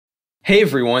Hey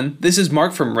everyone, this is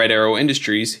Mark from Red Arrow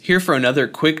Industries, here for another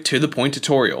quick to-the-point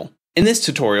tutorial. In this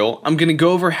tutorial, I'm going to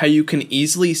go over how you can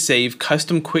easily save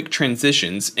custom quick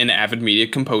transitions in Avid Media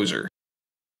Composer.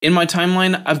 In my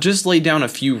timeline, I've just laid down a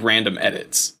few random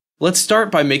edits. Let's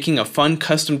start by making a fun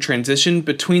custom transition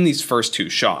between these first two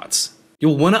shots.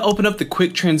 You'll want to open up the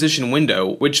quick transition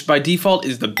window, which by default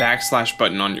is the #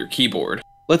 button on your keyboard.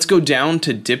 Let's go down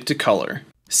to dip to color.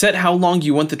 Set how long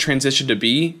you want the transition to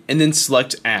be, and then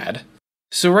select add.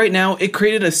 So right now, it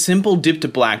created a simple dip to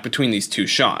black between these two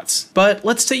shots. But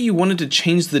let's say you wanted to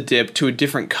change the dip to a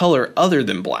different color other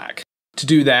than black. To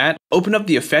do that, open up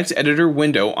the Effects Editor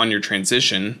window on your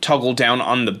transition, toggle down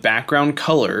on the background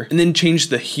color, and then change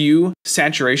the hue,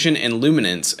 saturation, and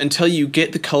luminance until you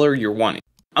get the color you're wanting.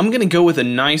 I'm going to go with a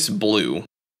nice blue.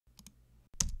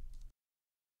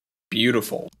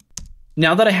 Beautiful.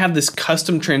 Now that I have this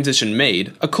custom transition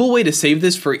made, a cool way to save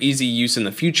this for easy use in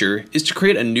the future is to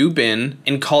create a new bin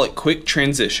and call it Quick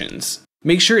Transitions.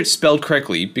 Make sure it's spelled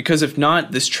correctly, because if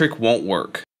not, this trick won't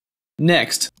work.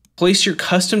 Next, place your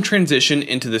custom transition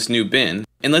into this new bin,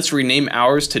 and let's rename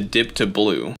ours to Dip to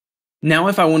Blue. Now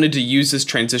if I wanted to use this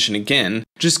transition again,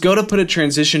 just go to put a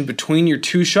transition between your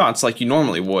two shots like you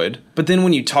normally would, but then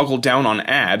when you toggle down on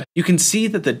Add, you can see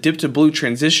that the Dip to Blue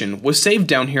transition was saved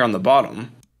down here on the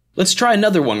bottom. Let's try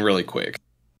another one really quick.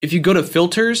 If you go to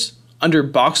Filters, under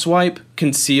Box Wipe,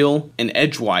 Conceal, and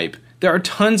Edge Wipe, there are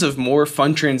tons of more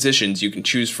fun transitions you can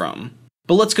choose from.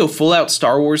 But let's go full out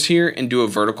Star Wars here and do a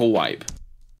vertical wipe.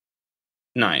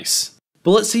 Nice.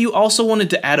 But let's say you also wanted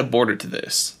to add a border to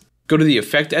this. Go to the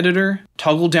Effect Editor,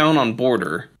 toggle down on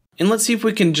Border, and let's see if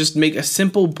we can just make a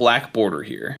simple black border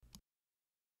here.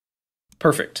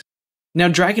 Perfect. Now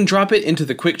drag and drop it into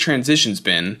the Quick Transitions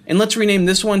bin, and let's rename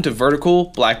this one to Vertical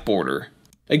Black Border.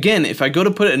 Again, if I go to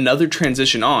put another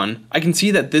transition on, I can see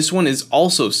that this one is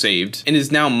also saved and is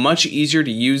now much easier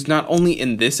to use not only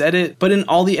in this edit, but in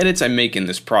all the edits I make in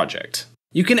this project.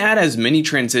 You can add as many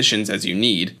transitions as you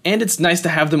need, and it's nice to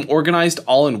have them organized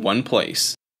all in one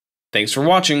place. Thanks for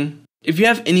watching. If you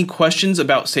have any questions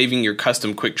about saving your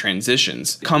custom quick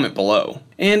transitions, comment below.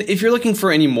 And if you're looking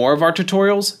for any more of our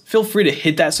tutorials, feel free to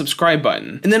hit that subscribe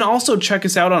button. And then also check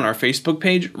us out on our Facebook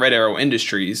page, Red Arrow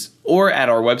Industries, or at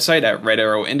our website at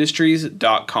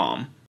redarrowindustries.com.